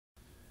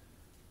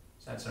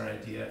So that's our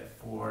idea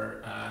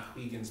for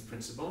Huygens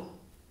principle.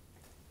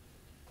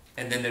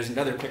 And then there's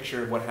another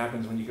picture of what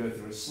happens when you go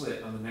through a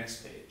slit on the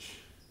next page.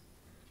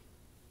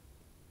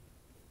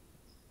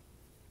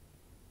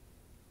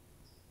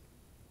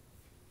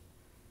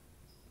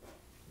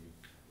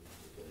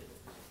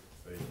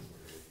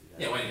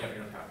 Yeah, why don't you have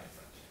your own copy in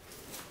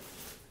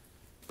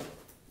front?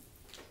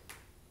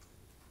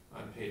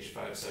 On page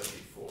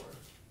 574.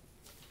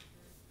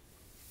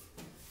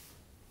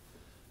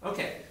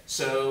 Okay,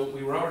 so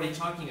we were already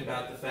talking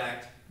about the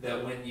fact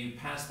that when you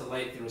pass the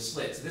light through a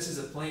slit, so this is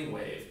a plane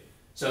wave,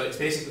 so it's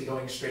basically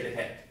going straight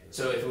ahead.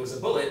 So if it was a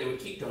bullet, it would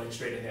keep going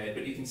straight ahead,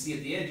 but you can see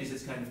at the edges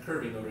it's kind of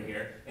curving over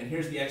here. And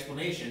here's the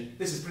explanation.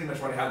 This is pretty much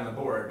what I had on the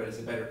board, but it's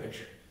a better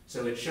picture.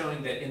 So it's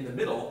showing that in the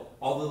middle,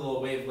 all the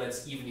little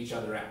wavelets even each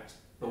other out.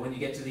 But when you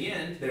get to the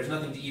end, there's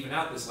nothing to even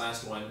out this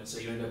last one, so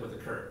you end up with a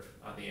curve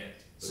on the end.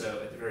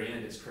 So at the very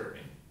end, it's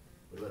curving.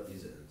 What about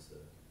these ends, though?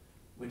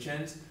 Which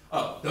ends?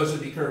 Oh, those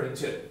would be curving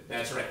too.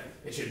 That's right.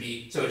 It should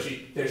be, so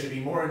there should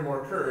be more and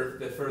more curve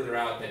the further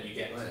out that you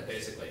get,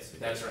 basically.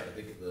 That's right. I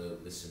think the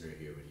listener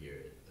here would hear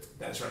it. But...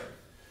 That's right.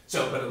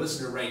 So, but a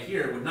listener right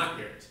here would not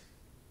hear it.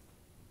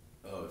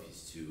 Oh, if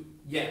he's too...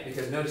 Yeah,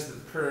 because notice that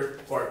the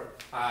curve, or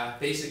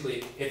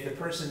basically, if the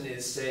person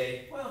is,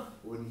 say, well...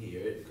 Wouldn't he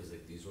hear it? Because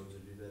like these ones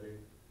would be better?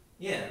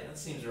 Yeah, that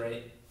seems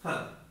right.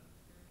 Huh.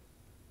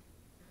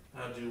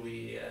 How do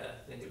we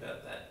think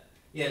about that?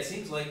 Yeah, it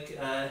seems like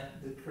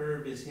the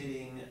curve is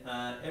hitting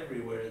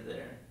everywhere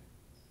there.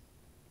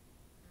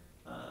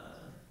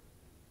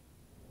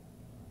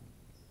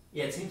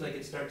 Yeah, it seems like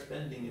it starts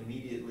bending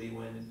immediately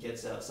when it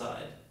gets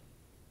outside.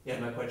 Yeah,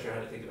 I'm not quite sure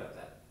how to think about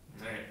that.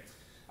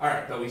 All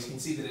right, but we can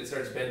see that it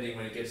starts bending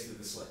when it gets to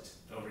the slit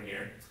over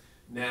here.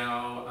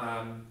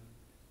 Now,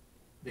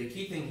 the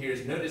key thing here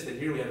is notice that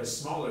here we have a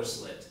smaller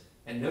slit.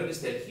 And notice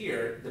that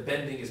here, the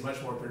bending is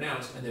much more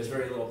pronounced and there's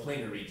very little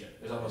planar region.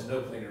 There's almost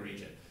no planar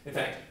region. In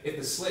fact, if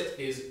the slit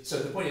is, so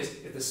the point is,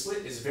 if the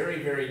slit is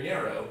very, very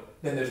narrow,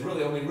 then there's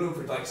really only room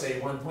for, like, say,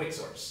 one point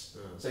source.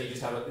 So you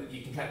just have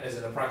you can kind of, as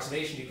an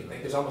approximation, you can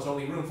think there's almost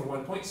only room for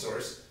one point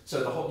source,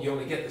 so the whole, you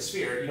only get the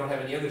sphere, you don't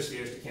have any other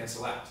spheres to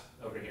cancel out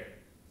over here.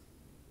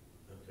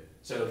 Okay.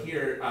 So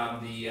here,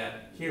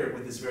 here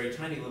with this very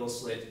tiny little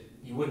slit,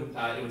 you wouldn't,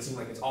 it would seem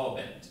like it's all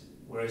bent.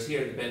 Whereas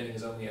here, the bending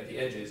is only at the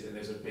edges, and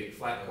there's a big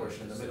flat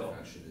portion in the middle.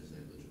 Diffraction is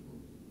negligible.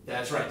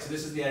 That's right. So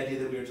this is the idea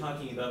that we were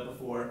talking about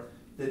before.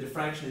 The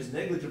diffraction is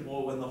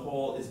negligible when the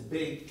hole is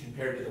big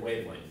compared to the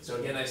wavelength. So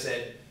again, I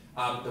said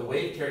the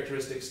wave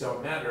characteristics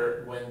don't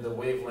matter when the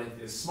wavelength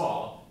is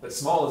small, but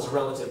small is a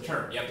relative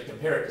term. You have to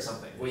compare it to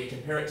something. Well, you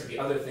compare it to the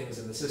other things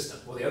in the system.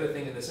 Well, the other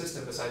thing in the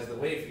system besides the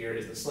wave here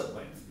is the slit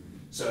length.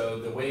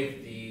 So the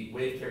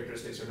wave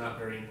characteristics are not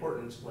very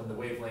important when the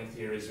wavelength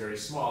here is very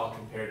small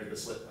compared to the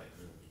slit length.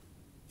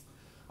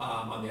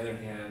 On the other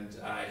hand,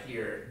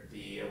 here,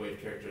 the wave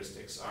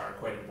characteristics are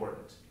quite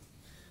important.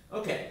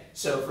 Okay,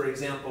 so for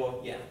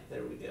example, yeah,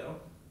 there we go,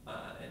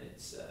 and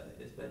it's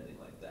bending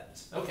like that.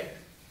 Okay,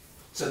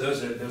 so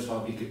those will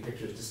all be good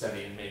pictures to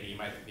study, and maybe you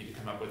might need to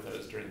come up with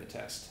those during the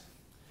test.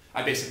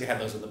 I basically have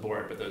those on the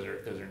board, but those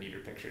are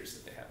neater pictures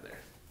that they have there.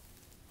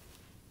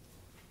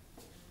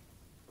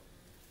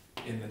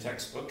 In the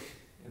textbook,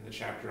 in the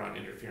chapter on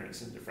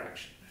interference and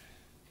diffraction.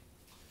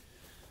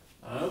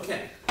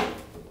 Okay,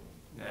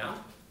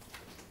 now.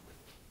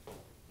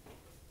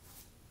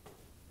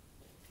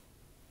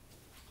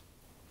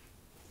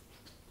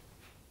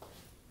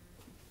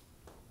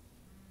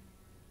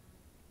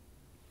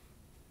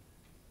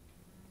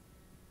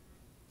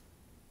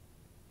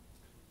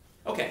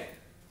 Okay.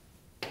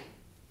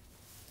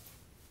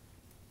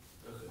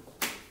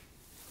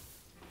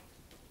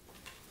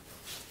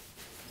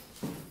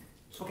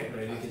 Okay,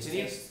 ready to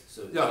continue?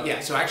 So, no, yeah,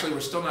 so actually we're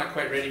still not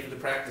quite ready for the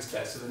practice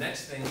test. So the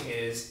next thing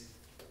is,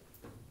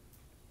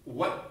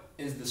 what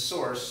is the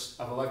source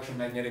of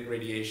electromagnetic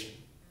radiation?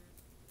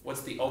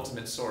 What's the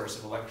ultimate source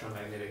of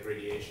electromagnetic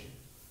radiation?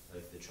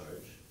 like the charge?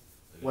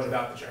 Like What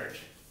about the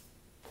charge?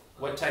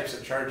 What types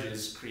of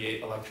charges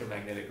create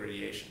electromagnetic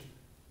radiation?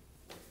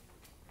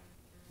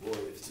 Well,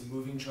 if it's a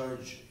moving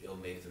charge, it'll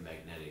make the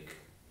magnetic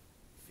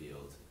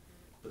field.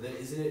 But then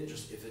isn't it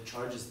just, if the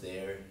charge is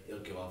there,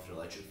 it'll give off an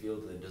electric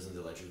field, and then doesn't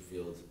the electric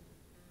field,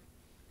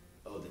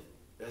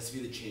 it has to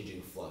be the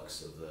changing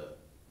flux of the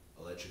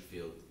electric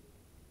field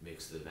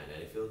makes the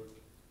magnetic field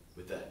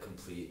with that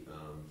complete,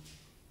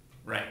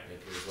 Right.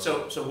 as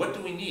well. So what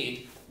do we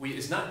need?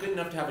 It's not good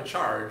enough to have a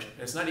charge,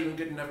 and it's not even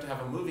good enough to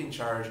have a moving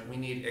charge. We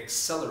need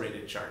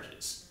accelerated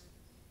charges.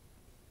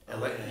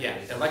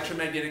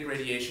 Electromagnetic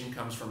radiation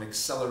comes from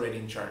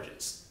accelerating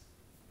charges.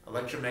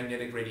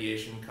 Electromagnetic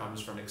radiation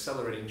comes from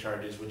accelerating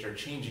charges which are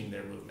changing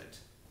their movement.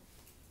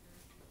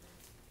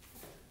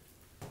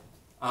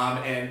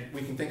 And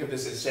we can think of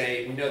this as,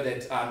 say, we know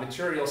that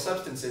material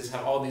substances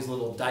have all these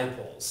little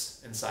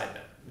dipoles inside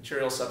them.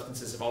 Material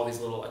substances have all these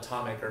little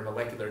atomic or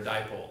molecular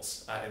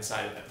dipoles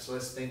inside of them. So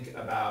let's think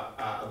about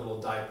a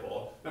little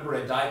dipole. Remember,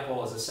 a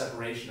dipole is a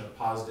separation of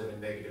positive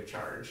and negative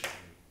charge.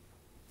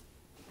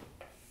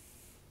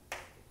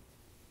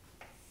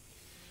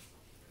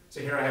 So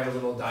here I have a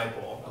little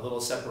dipole, a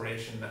little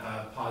separation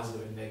of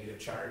positive and negative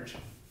charge.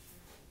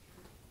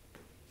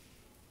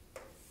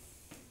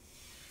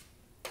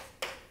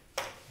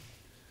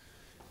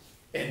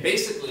 And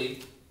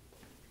basically,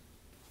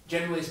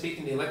 generally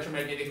speaking, the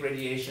electromagnetic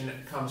radiation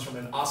comes from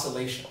an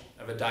oscillation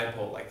of a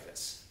dipole like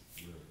this.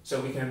 So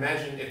we can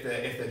imagine if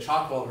the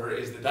chalk boulder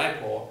is the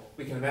dipole,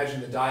 we can imagine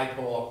the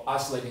dipole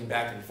oscillating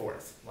back and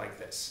forth like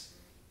this,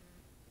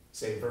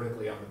 say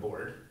vertically on the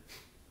board.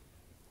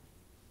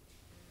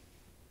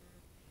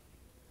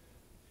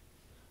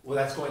 Well,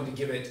 that's going to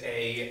give it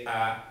a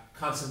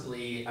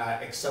constantly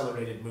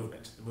accelerated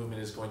movement. The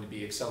movement is going to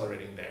be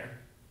accelerating there.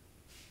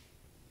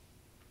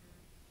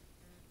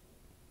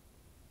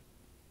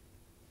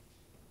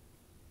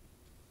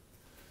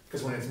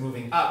 Because when it's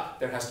moving up,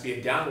 there has to be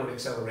a downward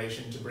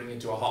acceleration to bring it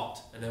to a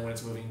halt. And then when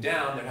it's moving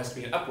down, there has to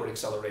be an upward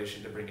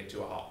acceleration to bring it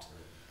to a halt.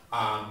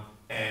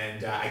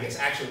 I guess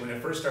actually when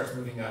it first starts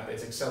moving up,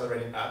 it's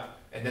accelerating up,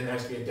 and then there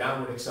has to be a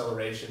downward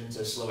acceleration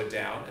to slow it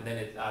down, and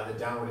then the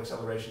downward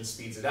acceleration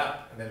speeds it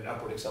up, and then an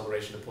upward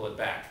acceleration to pull it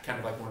back, kind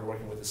of like when we were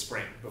working with the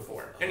spring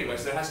before. Anyway,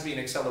 so there has to be an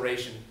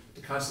acceleration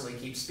to constantly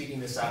keep speeding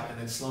this up and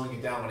then slowing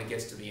it down when it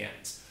gets to the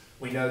ends.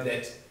 We know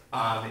that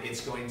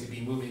it's going to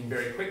be moving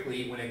very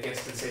quickly when it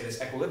gets to, say,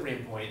 this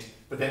equilibrium point,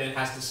 but then it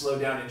has to slow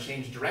down and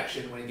change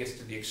direction when it gets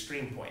to the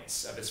extreme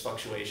points of its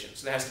fluctuation.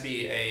 So there has to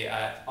be an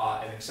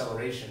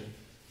acceleration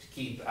to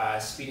keep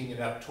speeding it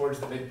up towards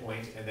the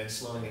midpoint and then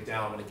slowing it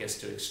down when it gets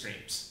to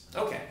extremes.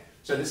 Okay,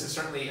 so this is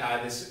certainly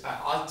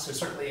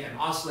certainly an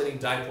oscillating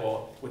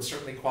dipole would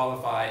certainly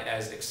qualify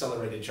as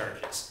accelerated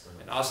charges.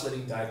 An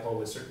oscillating dipole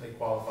would certainly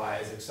qualify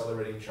as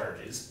accelerating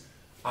charges.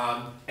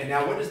 And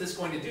now what is this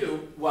going to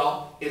do?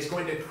 Well, it's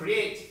going to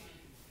create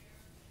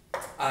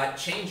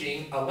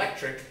changing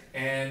electric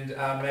and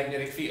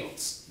magnetic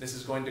fields. This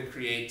is going to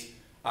create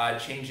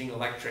changing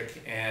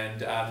electric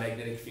and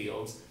magnetic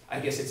fields. I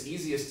guess it's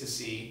easiest to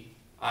see,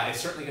 it's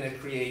certainly going to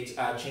create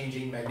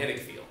changing magnetic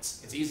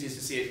fields. It's easiest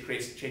to see it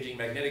creates changing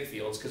magnetic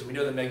fields because we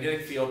know the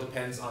magnetic field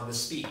depends on the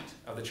speed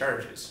of the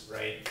charges,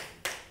 right?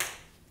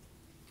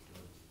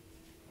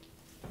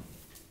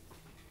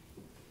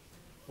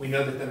 We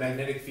know that the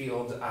magnetic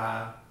field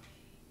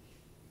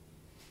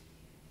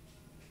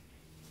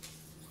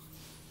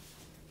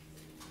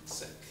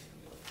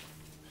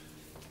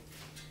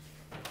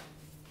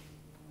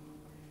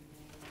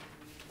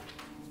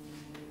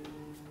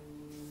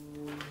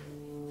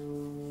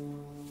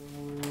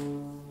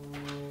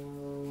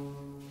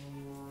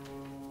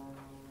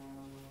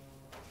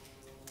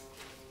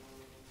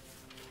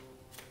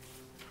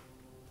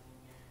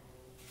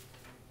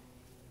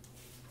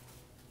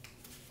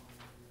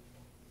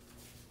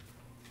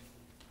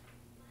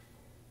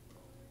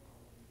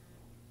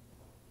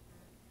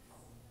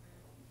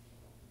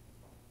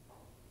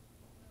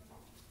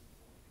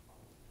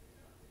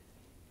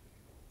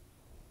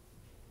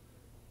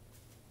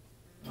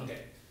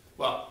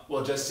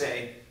we'll just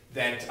say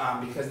that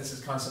because this is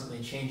constantly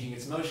changing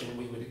its motion,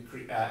 we would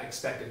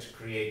expect it to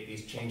create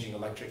these changing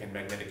electric and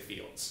magnetic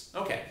fields.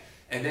 Okay,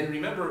 and then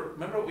remember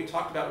what we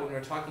talked about when we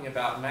were talking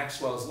about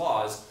Maxwell's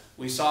laws.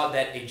 We saw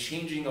that a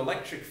changing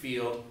electric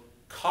field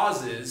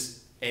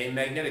causes a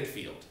magnetic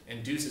field,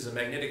 induces a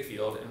magnetic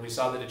field, and we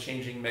saw that a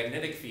changing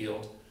magnetic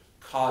field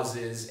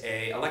causes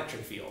an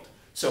electric field.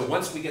 So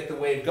once we get the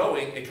wave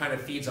going, it kind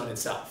of feeds on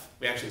itself.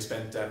 We actually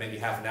spent maybe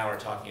half an hour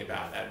talking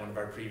about that in one of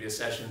our previous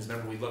sessions.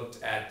 Remember, we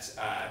looked at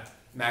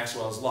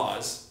Maxwell's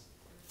laws.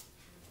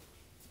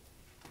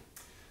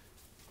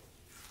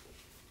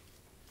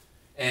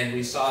 And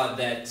we saw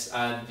that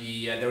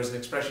there was an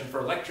expression for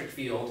electric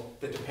field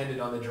that depended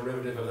on the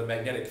derivative of the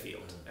magnetic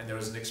field. And there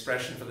was an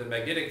expression for the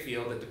magnetic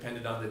field that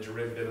depended on the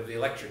derivative of the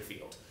electric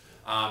field.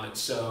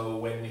 So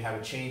when we have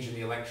a change in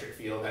the electric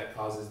field, that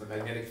causes the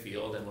magnetic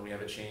field, and when we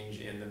have a change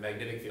in the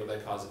magnetic field,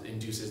 that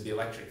induces the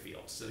electric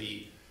field. So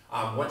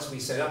once we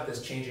set up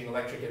this changing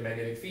electric and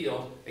magnetic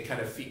field, it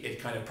kind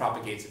of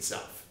propagates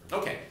itself.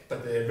 Okay,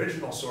 but the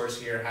original source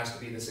here has to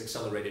be this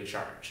accelerated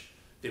charge.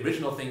 The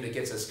original thing that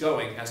gets us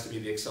going has to be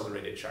the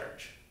accelerated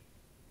charge.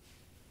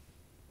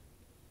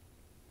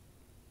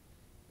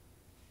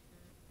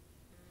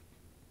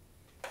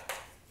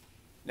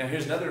 Now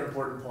here's another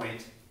important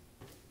point.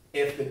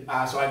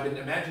 So I've been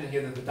imagining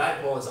here that the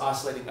dipole is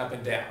oscillating up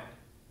and down.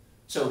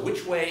 So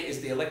which way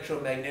is the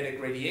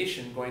electromagnetic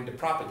radiation going to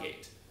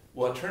propagate?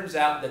 Well, it turns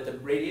out that the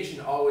radiation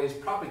always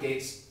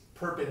propagates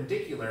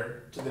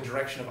perpendicular to the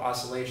direction of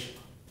oscillation.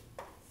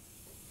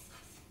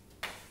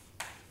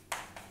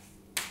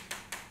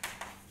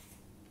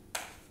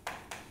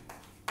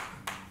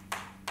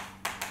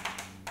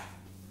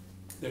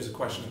 There's a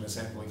question in the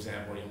sample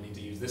exam where you'll need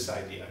to use this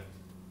idea.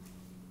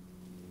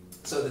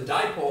 So the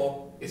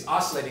dipole is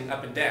oscillating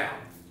up and down,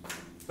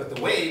 but the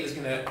wave is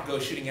going to go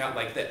shooting out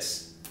like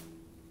this.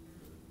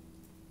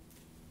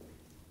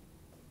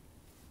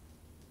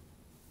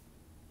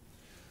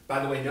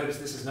 By the way, notice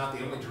this is not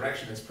the only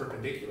direction that's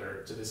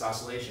perpendicular to this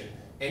oscillation.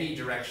 Any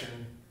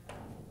direction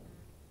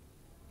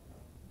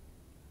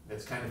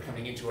that's kind of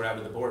coming into or out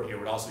of the board here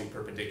would also be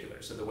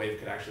perpendicular. So the wave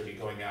could actually be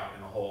going out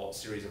in a whole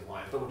series of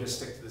lines, but we'll just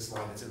stick to this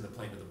line that's in the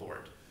plane of the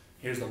board.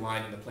 Here's the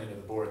line in the plane of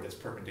the board that's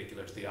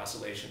perpendicular to the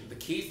oscillation. The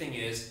key thing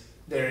is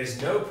there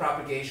is no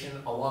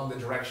propagation along the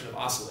direction of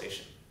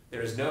oscillation.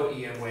 There is no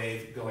EM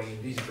wave going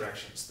in these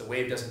directions. The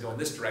wave doesn't go in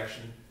this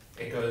direction.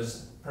 It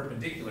goes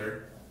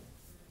perpendicular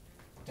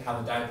to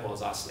how the dipole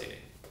is oscillating.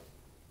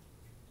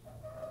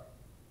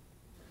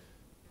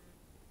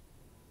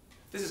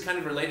 This is kind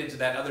of related to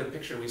that other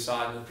picture we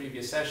saw in the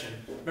previous session.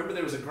 Remember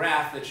there was a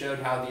graph that showed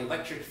how the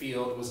electric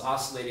field was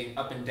oscillating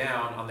up and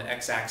down on the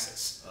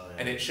x-axis. Oh, yeah.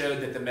 And it showed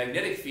that the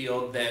magnetic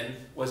field then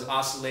was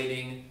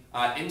oscillating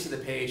into the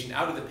page and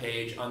out of the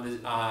page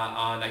on,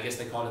 I guess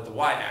they called it the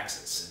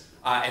y-axis.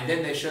 And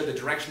then they showed the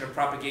direction of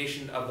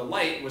propagation of the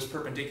light was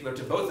perpendicular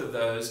to both of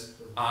those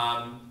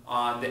on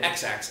the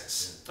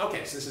x-axis.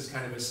 Okay, so this is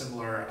kind of a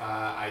similar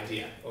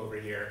idea over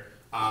here.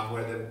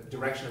 Where the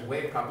direction of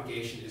wave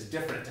propagation is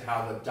different to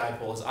how the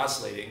dipole is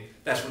oscillating.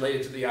 That's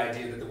related to the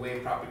idea that the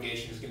wave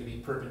propagation is going to be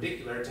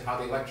perpendicular to how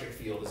the electric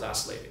field is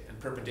oscillating and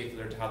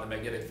perpendicular to how the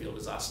magnetic field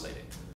is oscillating.